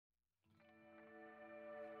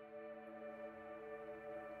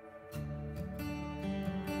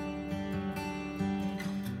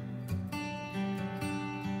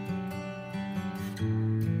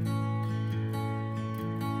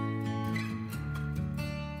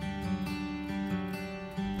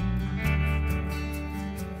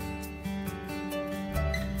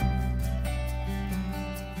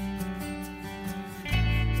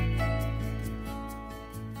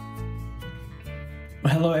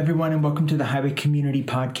Hello, everyone, and welcome to the Highway Community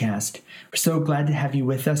Podcast. We're so glad to have you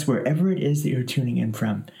with us wherever it is that you're tuning in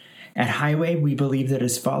from. At Highway, we believe that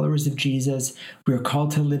as followers of Jesus, we are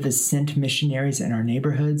called to live as sent missionaries in our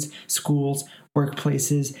neighborhoods, schools,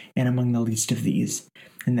 workplaces, and among the least of these,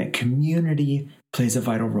 and that community plays a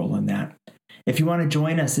vital role in that. If you want to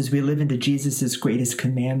join us as we live into Jesus' greatest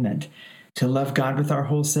commandment, to love God with our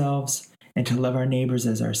whole selves and to love our neighbors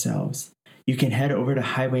as ourselves, you can head over to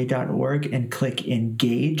highway.org and click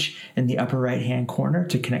Engage in the upper right-hand corner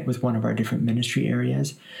to connect with one of our different ministry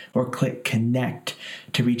areas, or click Connect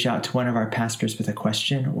to reach out to one of our pastors with a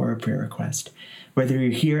question or a prayer request. Whether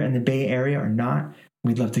you're here in the Bay Area or not,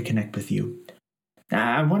 we'd love to connect with you.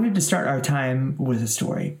 I wanted to start our time with a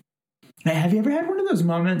story. Have you ever had one of those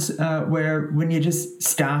moments where when you just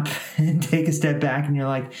stop and take a step back and you're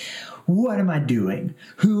like, what am I doing?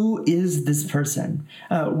 Who is this person?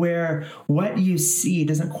 Where what you see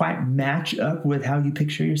doesn't quite match up with how you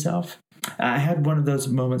picture yourself. I had one of those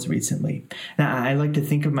moments recently. Now, I like to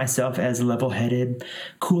think of myself as level-headed,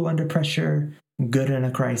 cool under pressure, good in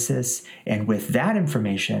a crisis. And with that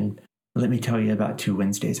information, let me tell you about 2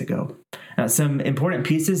 Wednesdays ago. Some important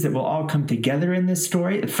pieces that will all come together in this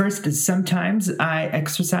story. First is sometimes I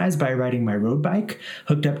exercise by riding my road bike,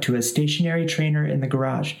 hooked up to a stationary trainer in the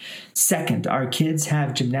garage. Second, our kids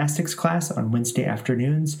have gymnastics class on Wednesday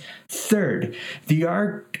afternoons. Third, the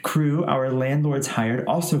yard crew our landlords hired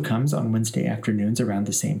also comes on Wednesday afternoons around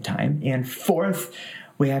the same time. And fourth,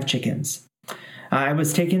 we have chickens. I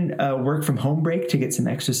was taking a work from home break to get some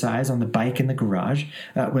exercise on the bike in the garage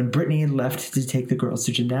when Brittany left to take the girls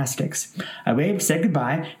to gymnastics. I waved, said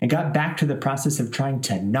goodbye, and got back to the process of trying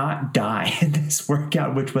to not die in this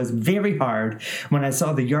workout, which was very hard when I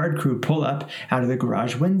saw the yard crew pull up out of the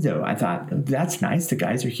garage window. I thought, that's nice, the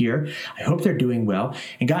guys are here. I hope they're doing well,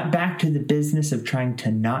 and got back to the business of trying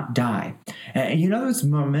to not die. You know those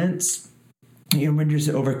moments when you're just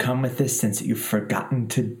overcome with this sense that you've forgotten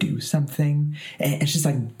to do something, and it's just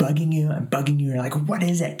like bugging you and bugging you. You're like, what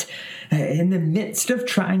is it? In the midst of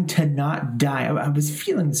trying to not die, I was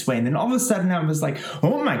feeling this way. And then all of a sudden I was like,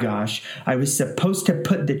 oh my gosh, I was supposed to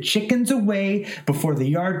put the chickens away before the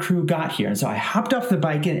yard crew got here. And so I hopped off the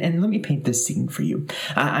bike and let me paint this scene for you.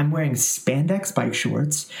 I'm wearing spandex bike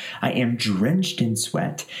shorts. I am drenched in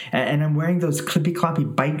sweat, and I'm wearing those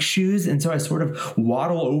clippy-cloppy bike shoes. And so I sort of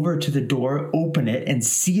waddle over to the door, open it, and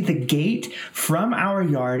see the gate from our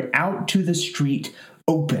yard out to the street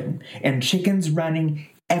open, and chickens running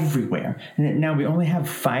everywhere. And now we only have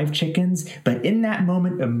 5 chickens, but in that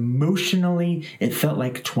moment, emotionally, it felt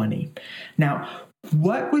like 20. Now,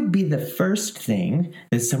 what would be the first thing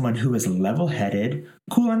that someone who is level-headed,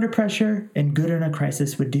 cool under pressure, and good in a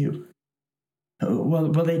crisis would do?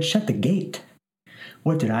 Well, they'd shut the gate.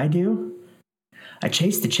 What did I do? I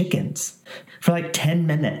chased the chickens for like 10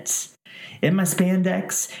 minutes. In my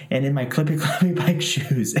spandex and in my clippy-cloppy bike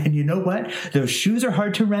shoes. And you know what? Those shoes are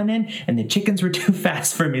hard to run in, and the chickens were too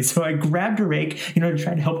fast for me. So I grabbed a rake, to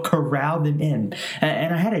try to help corral them in.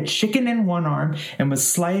 And I had a chicken in one arm and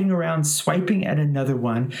was sliding around, swiping at another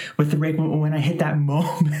one with the rake when I hit that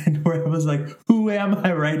moment where I was like, who am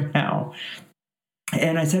I right now?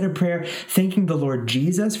 And I said a prayer thanking the Lord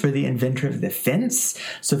Jesus for the inventor of the fence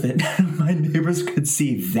so that none of my neighbors could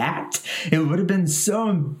see that. It would have been so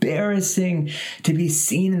embarrassing to be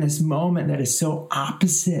seen in this moment that is so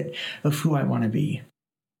opposite of who I want to be.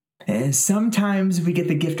 And sometimes we get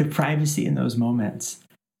the gift of privacy in those moments,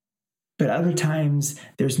 but other times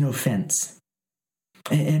there's no fence.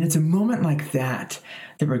 And it's a moment like that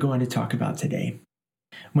we're going to talk about today,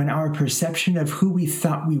 when our perception of who we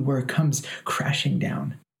thought we were comes crashing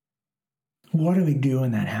down. What do we do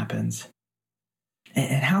when that happens?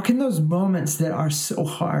 And how can those moments that are so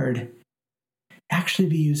hard actually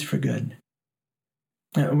be used for good?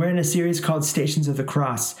 We're in a series called Stations of the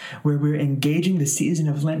Cross, where we're engaging the season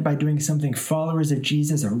of Lent by doing something followers of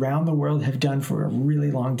Jesus around the world have done for a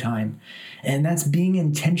really long time. And that's being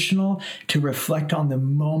intentional to reflect on the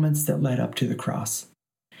moments that led up to the cross,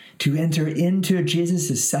 to enter into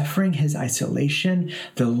Jesus' suffering, his isolation,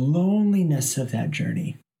 the loneliness of that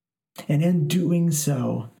journey. And in doing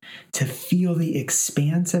so, to feel the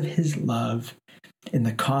expanse of his love in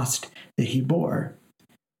the cost that he bore.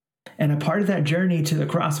 And a part of that journey to the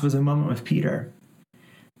cross was a moment with Peter,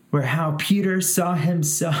 where how Peter saw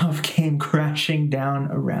himself came crashing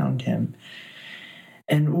down around him.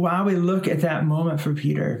 And while we look at that moment for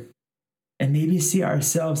Peter, and maybe see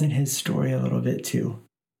ourselves in his story a little bit too,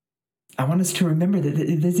 I want us to remember that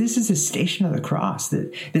this is a station of the cross,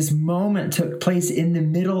 that this moment took place in the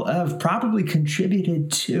middle of, probably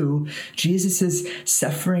contributed to, Jesus'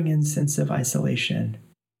 suffering and sense of isolation.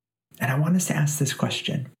 And I want us to ask this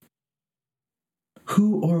question.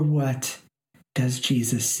 Who or what does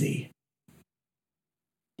Jesus see?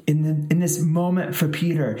 In this moment for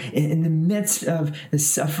Peter, in the midst of the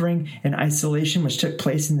suffering and isolation which took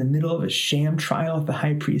place in the middle of a sham trial at the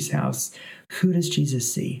high priest's house, who does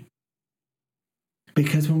Jesus see?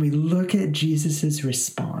 Because when we look at Jesus'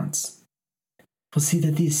 response, we'll see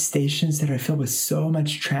that these stations that are filled with so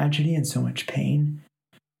much tragedy and so much pain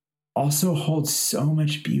also hold so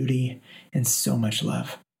much beauty and so much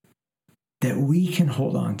love that we can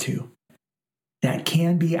hold on to. That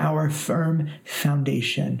can be our firm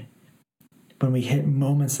foundation when we hit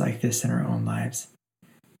moments like this in our own lives.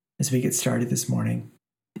 As we get started this morning,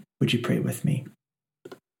 would you pray with me?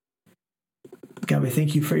 God, we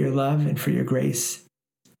thank you for your love and for your grace.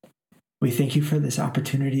 We thank you for this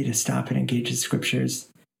opportunity to stop and engage the scriptures.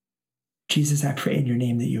 Jesus, I pray in your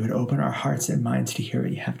name that you would open our hearts and minds to hear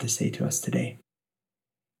what you have to say to us today.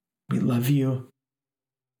 We love you.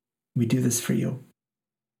 We do this for you.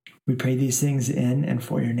 We pray these things in and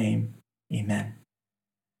for your name. Amen.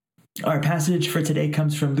 Our passage for today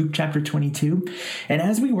comes from Luke chapter 22. And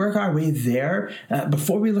as we work our way there,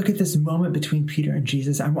 before we look at this moment between Peter and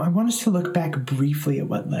Jesus, I want us to look back briefly at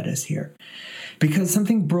what led us here. Because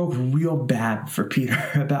something broke real bad for Peter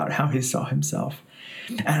about how he saw himself.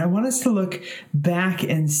 And I want us to look back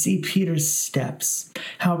and see Peter's steps,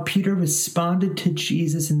 how Peter responded to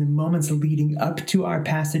Jesus in the moments leading up to our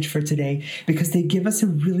passage for today, because they give us a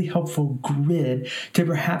really helpful grid to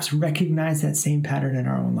perhaps recognize that same pattern in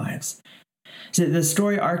our own lives. So the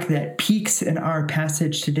story arc that peaks in our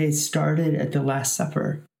passage today started at the Last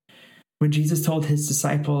Supper, when Jesus told his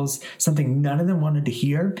disciples something none of them wanted to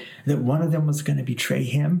hear, that one of them was going to betray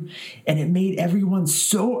him. And it made everyone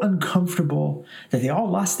so uncomfortable that they all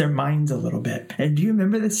lost their minds a little bit. And do you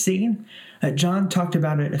remember this scene? John talked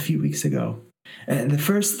about it a few weeks ago. The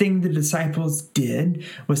first thing the disciples did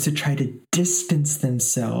was to try to distance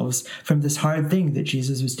themselves from this hard thing that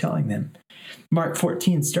Jesus was telling them. Mark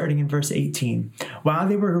 14, starting in verse 18. While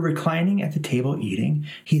they were reclining at the table eating,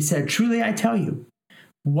 he said, "Truly I tell you,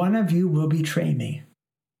 one of you will betray me,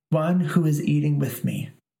 one who is eating with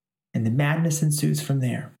me." And the madness ensues from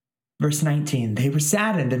there. Verse 19, they were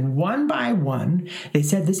saddened, and one by one they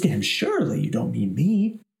said this to him, "Surely you don't mean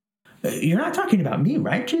me. You're not talking about me,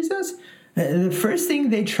 right, Jesus?" The first thing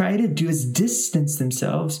they try to do is distance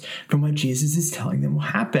themselves from what Jesus is telling them will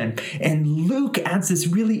happen. And Luke adds this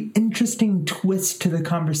really interesting twist to the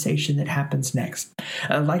conversation that happens next.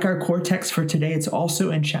 Like our core text for today, it's also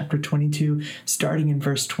in chapter 22, starting in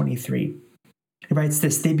verse 23. It writes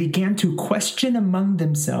this: they began to question among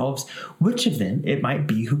themselves which of them it might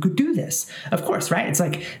be who could do this. Of course, right? It's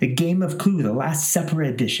like the game of Clue, the Last Supper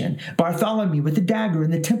edition. Bartholomew with the dagger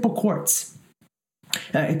in the temple courts.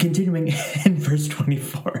 Continuing in verse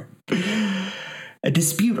 24. A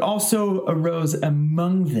dispute also arose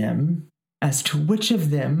among them as to which of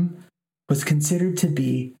them was considered to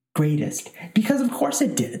be greatest. Because of course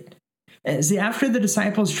it did. See, after the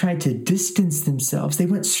disciples tried to distance themselves, they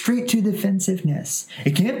went straight to defensiveness.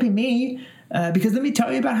 It can't be me, because let me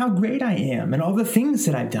tell you about how great I am and all the things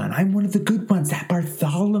that I've done. I'm one of the good ones. That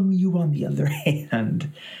Bartholomew, on the other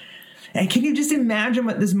hand. And can you just imagine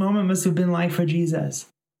what this moment must have been like for Jesus?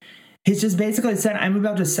 He's just basically said, I'm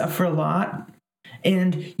about to suffer a lot.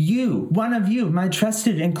 And you, one of you, my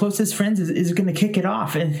trusted and closest friends, is going to kick it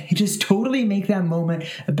off. And they just totally make that moment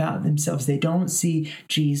about themselves. They don't see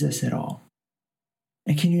Jesus at all.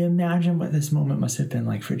 And can you imagine what this moment must have been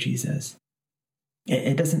like for Jesus?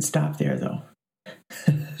 It doesn't stop there, though.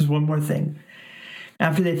 There's one more thing.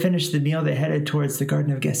 After they finished the meal, they headed towards the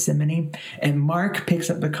Garden of Gethsemane, and Mark picks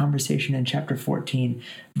up the conversation in chapter 14,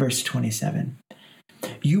 verse 27.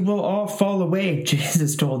 You will all fall away,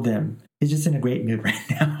 Jesus told them. He's just in a great mood right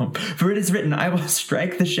now. For it is written, I will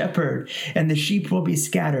strike the shepherd, and the sheep will be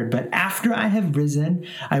scattered. But after I have risen,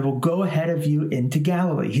 I will go ahead of you into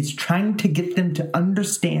Galilee. He's trying to get them to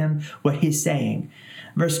understand what he's saying.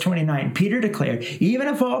 Verse 29, Peter declared, even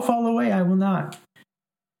if all fall away, I will not.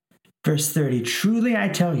 Verse 30, truly I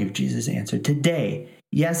tell you, Jesus answered, today,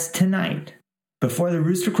 yes, tonight, before the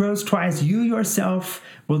rooster crows twice, you yourself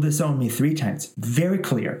will disown me 3 times. Very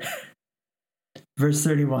clear. Verse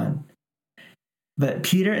 31, but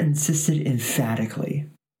Peter insisted emphatically,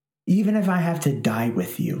 even if I have to die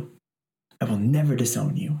with you, I will never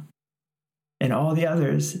disown you. And all the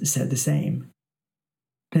others said the same.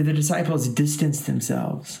 The disciples distanced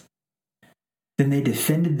themselves. Then they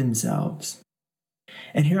defended themselves.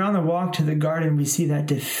 And here on the walk to the garden, we see that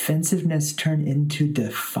defensiveness turn into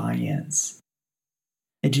defiance.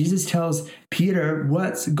 And Jesus tells Peter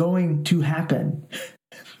what's going to happen.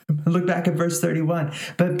 Look back at verse 31.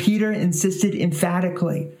 But Peter insisted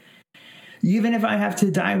emphatically, even if I have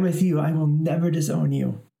to die with you, I will never disown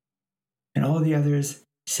you. And all the others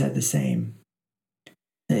said the same.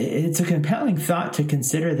 It's a compelling thought to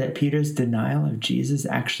consider that Peter's denial of Jesus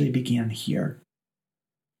actually began here,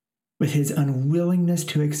 with his unwillingness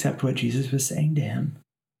to accept what Jesus was saying to him.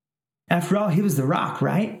 After all, he was the rock,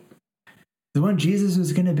 right? The one Jesus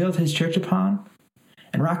was going to build his church upon.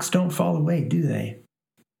 And rocks don't fall away, do they?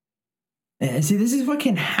 And see, this is what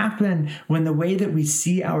can happen when the way that we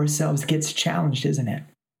see ourselves gets challenged, isn't it?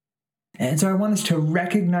 And so I want us to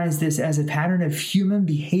recognize this as a pattern of human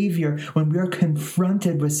behavior when we are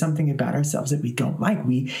confronted with something about ourselves that we don't like.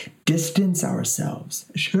 We distance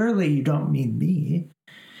ourselves. Surely you don't mean me.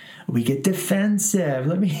 We get defensive.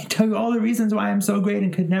 Let me tell you all the reasons why I'm so great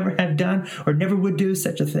and could never have done or never would do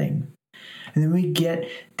such a thing. And then we get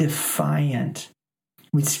defiant.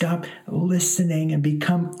 We stop listening and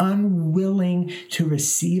become unwilling to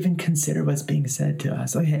receive and consider what's being said to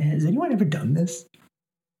us. Like, has anyone ever done this?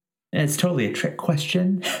 And it's totally a trick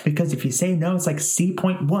question, because if you say no, it's like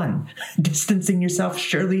C.1, distancing yourself.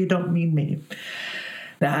 Surely you don't mean me.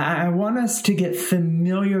 Now, I want us to get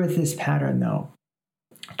familiar with this pattern, though,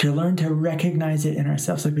 to learn to recognize it in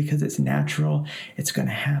ourselves, like, because it's natural, it's going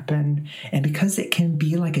to happen, and because it can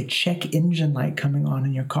be like a check engine light coming on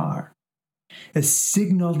in your car. A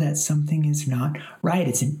signal that something is not right.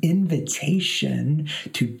 It's an invitation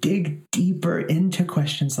to dig deeper into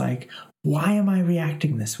questions like, why am I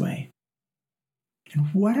reacting this way?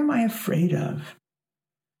 And what am I afraid of?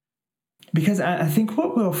 Because I think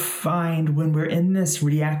what we'll find when we're in this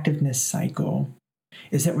reactiveness cycle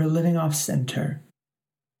is that we're living off center,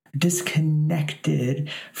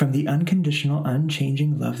 disconnected from the unconditional,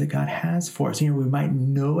 unchanging love that God has for us. We might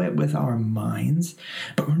know it with our minds,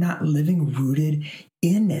 but we're not living rooted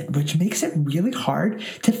in it, which makes it really hard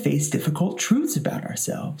to face difficult truths about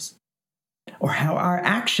ourselves or how our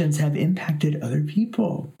actions have impacted other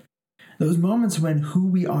people. Those moments when who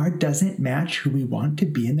we are doesn't match who we want to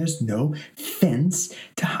be, and there's no fence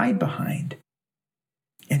to hide behind.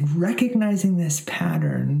 And recognizing this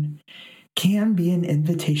pattern can be an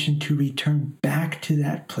invitation to return back to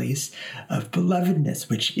that place of belovedness,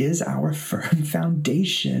 which is our firm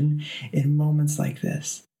foundation in moments like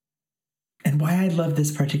this. And why I love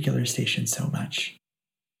this particular station so much.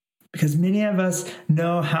 Because many of us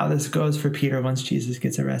know how this goes for Peter once Jesus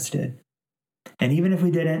gets arrested. And even if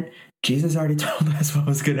we didn't, Jesus already told us what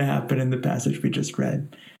was going to happen in the passage we just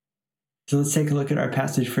read. So let's take a look at our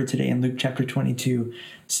passage for today in Luke chapter 22,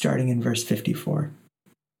 starting in verse 54.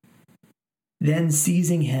 Then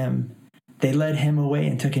seizing him, they led him away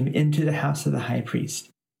and took him into the house of the high priest.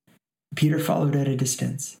 Peter followed at a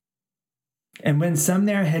distance. And when some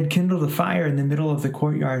there had kindled a fire in the middle of the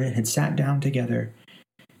courtyard and had sat down together,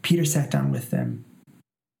 Peter sat down with them.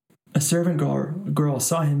 A servant girl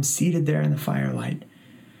saw him seated there in the firelight.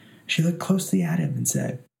 She looked closely at him and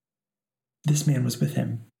said, "This man was with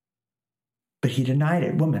him." But he denied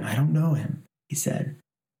it. "Woman, I don't know him," he said.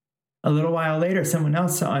 A little while later, someone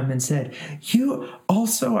else saw him and said, "You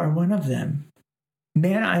also are one of them."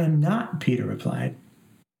 "Man, I am not," Peter replied.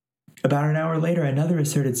 About an hour later, another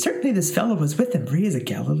asserted, "Certainly this fellow was with him, for he is a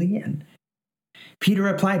Galilean." Peter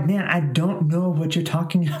replied, "Man, I don't know what you're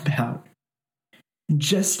talking about." And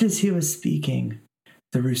just as he was speaking,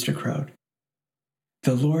 the rooster crowed.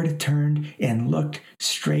 The Lord turned and looked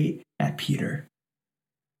straight at Peter.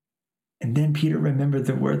 And then Peter remembered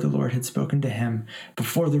the word the Lord had spoken to him.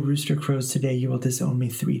 "Before the rooster crows today, you will disown me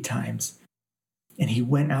 3 times. And he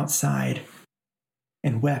went outside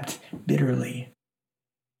and wept bitterly.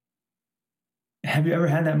 Have you ever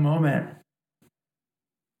had that moment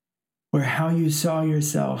where how you saw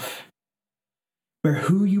yourself, where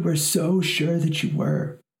who you were so sure that you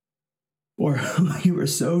were, or who you were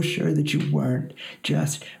so sure that you weren't,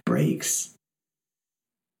 just breaks?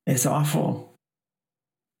 It's awful.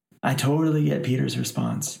 I totally get Peter's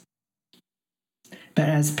response. But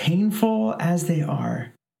as painful as they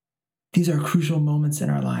are, these are crucial moments in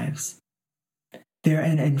our lives. They're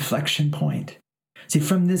an inflection point. See,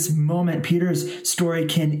 from this moment, Peter's story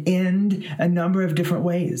can end a number of different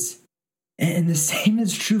ways. And the same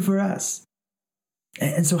is true for us.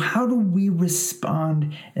 And so how do we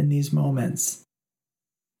respond in these moments?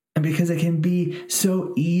 And because it can be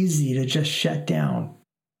so easy to just shut down,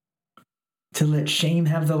 to let shame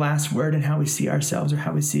have the last word in how we see ourselves or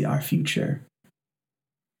how we see our future.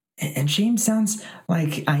 And shame sounds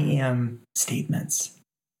like I am statements.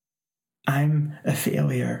 I'm a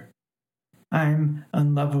failure. I'm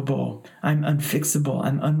unlovable. I'm unfixable.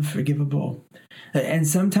 I'm unforgivable. And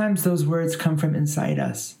sometimes those words come from inside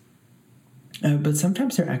us. But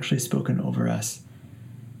sometimes they're actually spoken over us.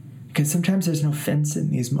 Because sometimes there's no fence in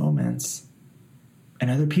these moments. And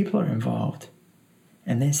other people are involved.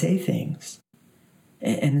 And they say things.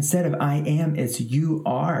 And instead of I am, it's you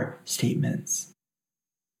are statements.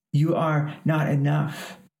 You are not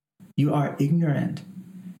enough. You are ignorant.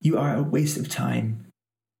 You are a waste of time.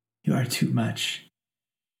 You are too much.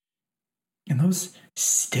 And those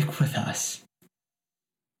stick with us.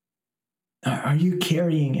 Are you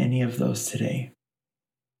carrying any of those today?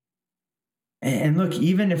 And look,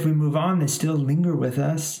 even if we move on, they still linger with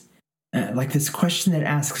us. Like this question that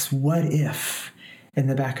asks, what if, in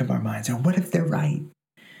the back of our minds? Or what if they're right?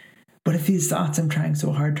 What if these thoughts I'm trying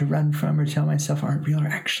so hard to run from or tell myself aren't real or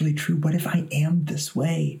actually true? What if I am this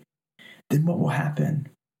way? Then what will happen?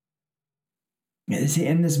 See,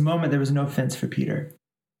 in this moment, there was no offense for Peter.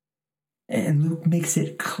 And Luke makes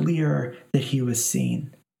it clear that he was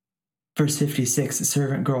seen. Verse 56, the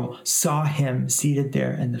servant girl saw him seated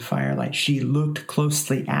there in the firelight. She looked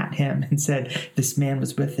closely at him and said, this man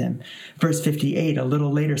was with him. Verse 58, a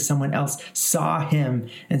little later, someone else saw him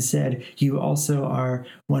and said, you also are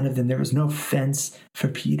one of them. There was no offense for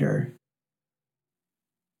Peter.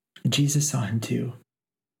 And Jesus saw him too.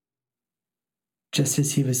 Just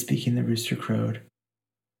as he was speaking, the rooster crowed.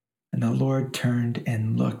 And the Lord turned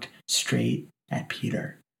and looked straight at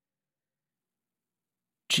Peter.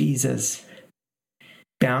 Jesus,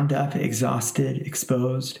 bound up, exhausted,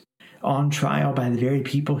 exposed, on trial by the very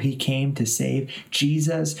people he came to save.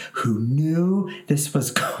 Jesus, who knew this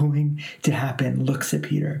was going to happen, looks at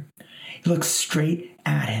Peter. He looks straight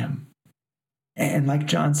at him. And like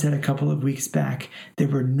John said a couple of weeks back, there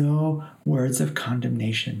were no words of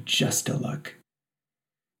condemnation, just a look.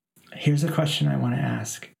 Here's a question I want to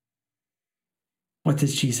ask. What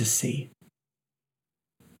does Jesus see?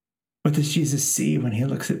 What does Jesus see when he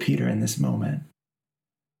looks at Peter in this moment?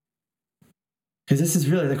 Because this is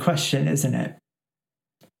really the question, isn't it?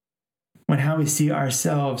 When how we see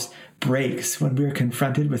ourselves breaks, when we're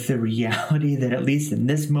confronted with the reality that at least in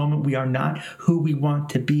this moment we are not who we want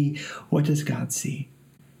to be, what does God see?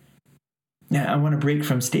 Now, I want to break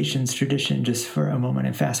from Station's tradition just for a moment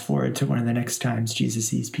and fast forward to one of the next times Jesus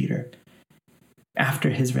sees Peter after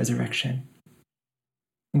his resurrection.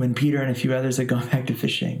 When Peter and a few others had gone back to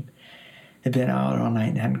fishing, had been out all night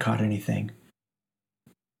and hadn't caught anything.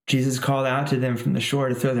 Jesus called out to them from the shore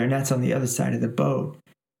to throw their nets on the other side of the boat.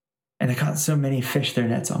 And they caught so many fish, their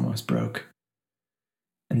nets almost broke.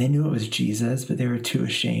 And they knew it was Jesus, but they were too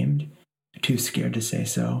ashamed, too scared to say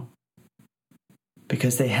so.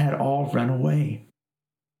 Because they had all run away,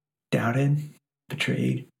 doubted,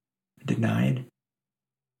 betrayed, denied.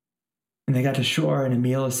 And they got to shore, and a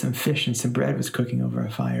meal of some fish and some bread was cooking over a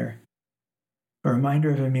fire. A reminder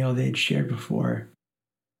of a meal they had shared before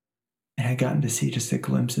and had gotten to see just a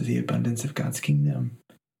glimpse of the abundance of God's kingdom.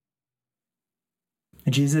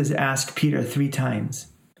 And Jesus asked Peter 3 times,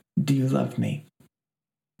 do you love me?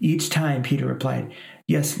 Each time Peter replied,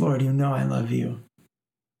 yes, Lord, you know I love you.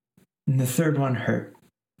 And the third one hurt.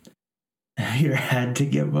 Peter had to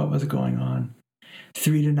get what was going on.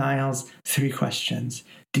 3 denials, 3 questions.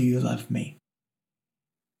 Do you love me?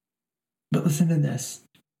 But listen to this.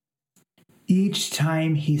 Each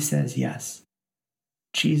time he says yes,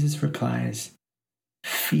 Jesus replies,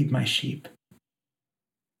 feed my sheep.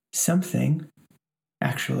 Something,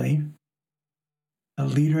 actually, a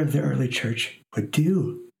leader of the early church would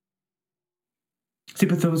do. See,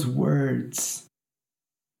 but those words,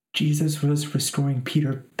 Jesus was restoring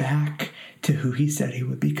Peter back to who he said he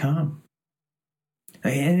would become.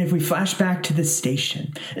 And if we flash back to this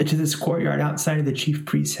station, to this courtyard outside of the chief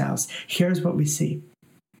priest's house, here's what we see.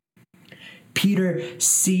 Peter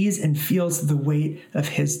sees and feels the weight of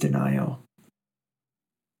his denial.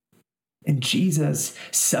 And Jesus,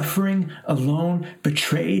 suffering, alone,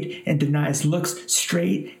 betrayed, and denies, looks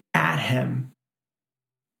straight at him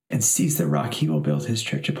and sees the rock he will build his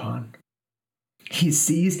church upon. He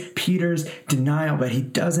sees Peter's denial, but he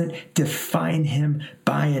doesn't define him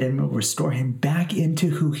by it and will restore him back into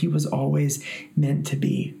who he was always meant to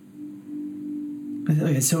be.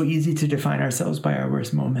 It's so easy to define ourselves by our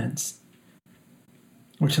worst moments,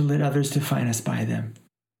 or to let others define us by them.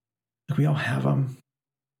 We all have them.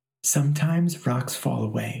 Sometimes rocks fall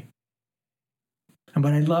away. And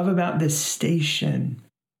what I love about this station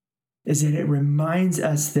is that it reminds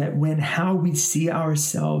us that when how we see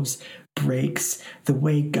ourselves breaks, the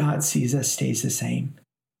way God sees us stays the same.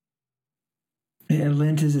 And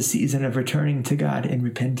Lent is a season of returning to God in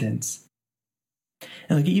repentance.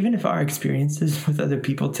 And like, even if our experiences with other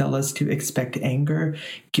people tell us to expect anger,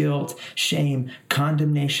 guilt, shame,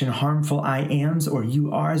 condemnation, harmful I ams or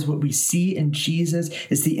you ares, what we see in Jesus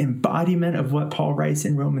is the embodiment of what Paul writes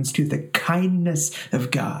in Romans 2, the kindness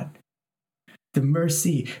of God, the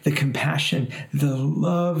mercy, the compassion, the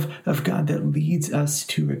love of God that leads us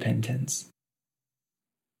to repentance.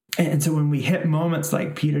 And so when we hit moments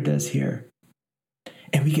like Peter does here,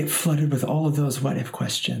 and we get flooded with all of those what if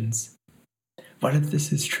questions, what if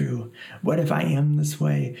this is true? What if I am this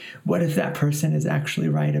way? What if that person is actually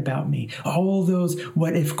right about me? All those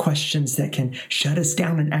what if questions that can shut us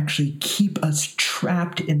down and actually keep us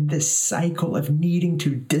trapped in this cycle of needing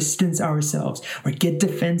to distance ourselves or get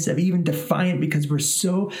defensive, even defiant, because we're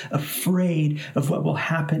so afraid of what will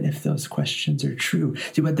happen if those questions are true.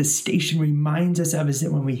 See, what the station reminds us of is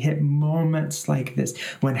that when we hit moments like this,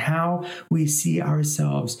 when how we see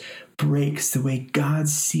ourselves breaks, the way God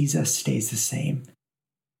sees us stays the same.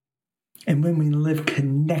 And when we live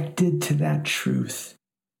connected to that truth,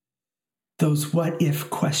 those what if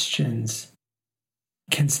questions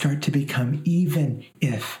can start to become even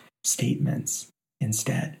if statements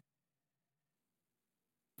instead.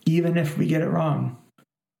 Even if we get it wrong,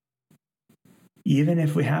 even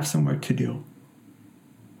if we have some work to do,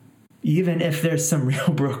 even if there's some real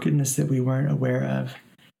brokenness that we weren't aware of,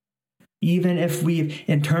 even if we've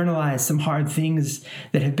internalized some hard things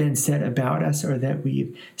that have been said about us or that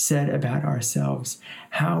we've said about ourselves,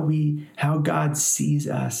 how God sees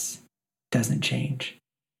us doesn't change.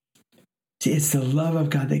 See, it's the love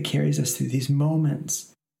of God that carries us through these moments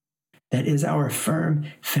that is our firm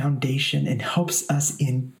foundation and helps us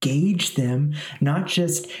engage them, not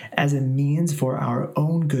just as a means for our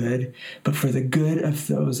own good, but for the good of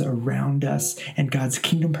those around us and God's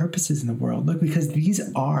kingdom purposes in the world. Look, because these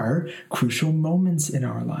are crucial moments in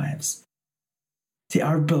our lives. See,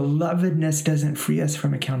 our belovedness doesn't free us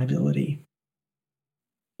from accountability.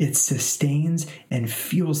 It sustains and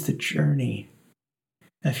fuels the journey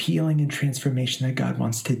of healing and transformation that God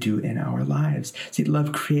wants to do in our lives. See,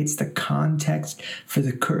 love creates the context for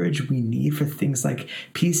the courage we need for things like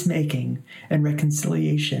peacemaking and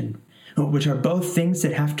reconciliation, which are both things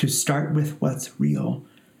that have to start with what's real.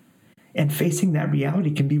 And facing that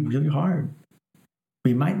reality can be really hard.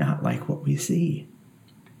 We might not like what we see.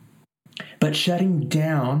 But shutting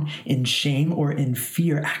down in shame or in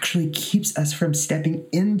fear actually keeps us from stepping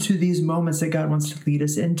into these moments that God wants to lead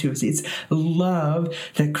us into. See, it's love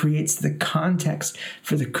that creates the context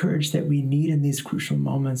for the courage that we need in these crucial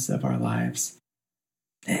moments of our lives.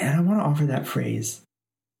 And I want to offer that phrase,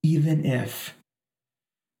 even if,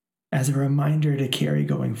 as a reminder to carry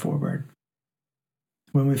going forward.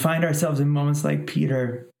 When we find ourselves in moments like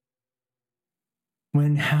Peter,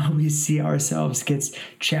 when how we see ourselves gets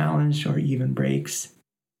challenged or even breaks,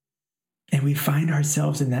 and we find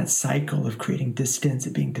ourselves in that cycle of creating distance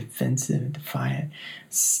and being defensive and defiant,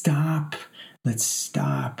 let's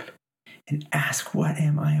stop and ask, what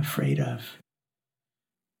am I afraid of?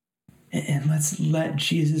 And let's let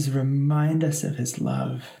Jesus remind us of his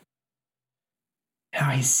love,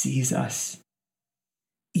 how he sees us,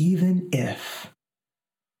 even if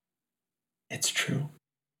it's true.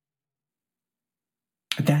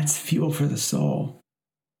 That's fuel for the soul.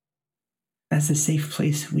 That's a safe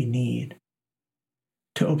place we need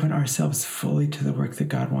to open ourselves fully to the work that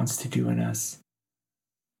God wants to do in us.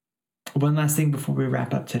 One last thing before we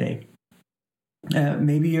wrap up today.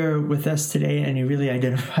 Maybe you're with us today and you really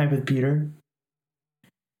identify with Peter.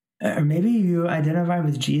 Or maybe you identify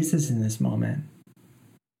with Jesus in this moment.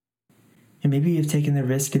 And maybe you've taken the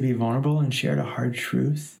risk to be vulnerable and shared a hard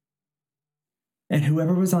truth. And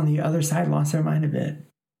whoever was on the other side lost their mind a bit,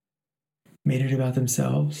 made it about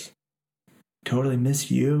themselves, totally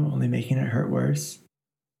missed you, only making it hurt worse.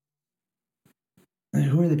 And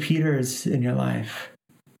who are the Peters in your life?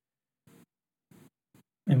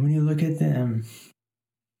 And when you look at them,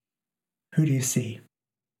 who do you see?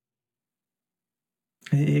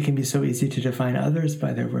 It can be so easy to define others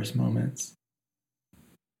by their worst moments.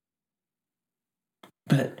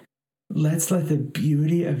 But let's let the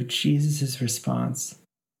beauty of Jesus' response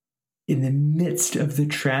in the midst of the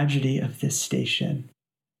tragedy of this station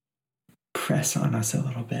press on us a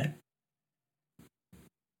little bit.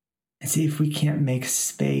 And see if we can't make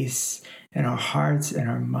space in our hearts and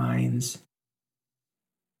our minds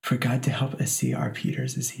for God to help us see our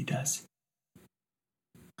Peters as he does.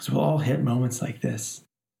 Because we'll all hit moments like this,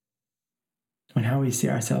 when how we see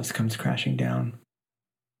ourselves comes crashing down.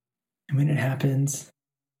 And when it happens,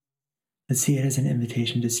 let's see it as an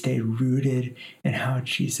invitation to stay rooted in how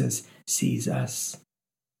Jesus sees us.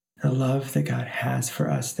 The love that God has for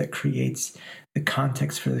us that creates the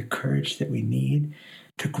context for the courage that we need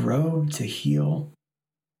to grow, to heal,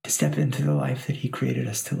 to step into the life that He created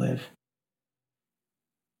us to live.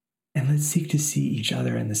 And let's seek to see each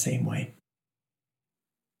other in the same way.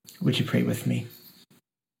 Would you pray with me?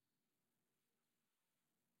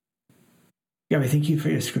 God, we thank you for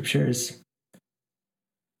your scriptures.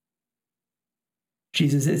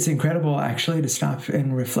 Jesus, it's incredible actually to stop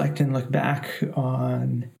and reflect and look back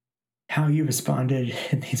on how you responded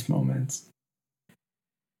in these moments.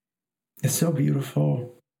 It's so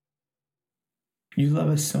beautiful. You love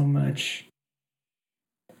us so much.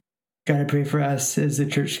 God, I pray for us as a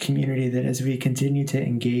church community that as we continue to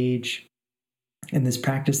engage in this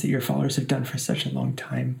practice that your followers have done for such a long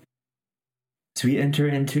time, as we enter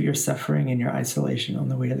into your suffering and your isolation on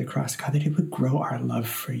the way to the cross, God, that it would grow our love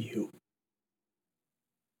for you.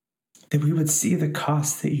 That we would see the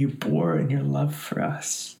cost that you bore in your love for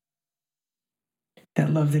us. That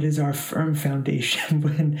love that is our firm foundation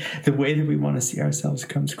when the way that we want to see ourselves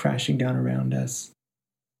comes crashing down around us.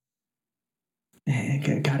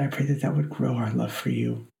 And God, I pray that that would grow our love for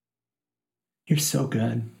you. You're so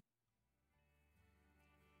good.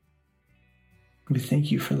 We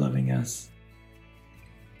thank you for loving us.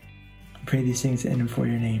 I pray these things in and for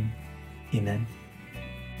your name. Amen.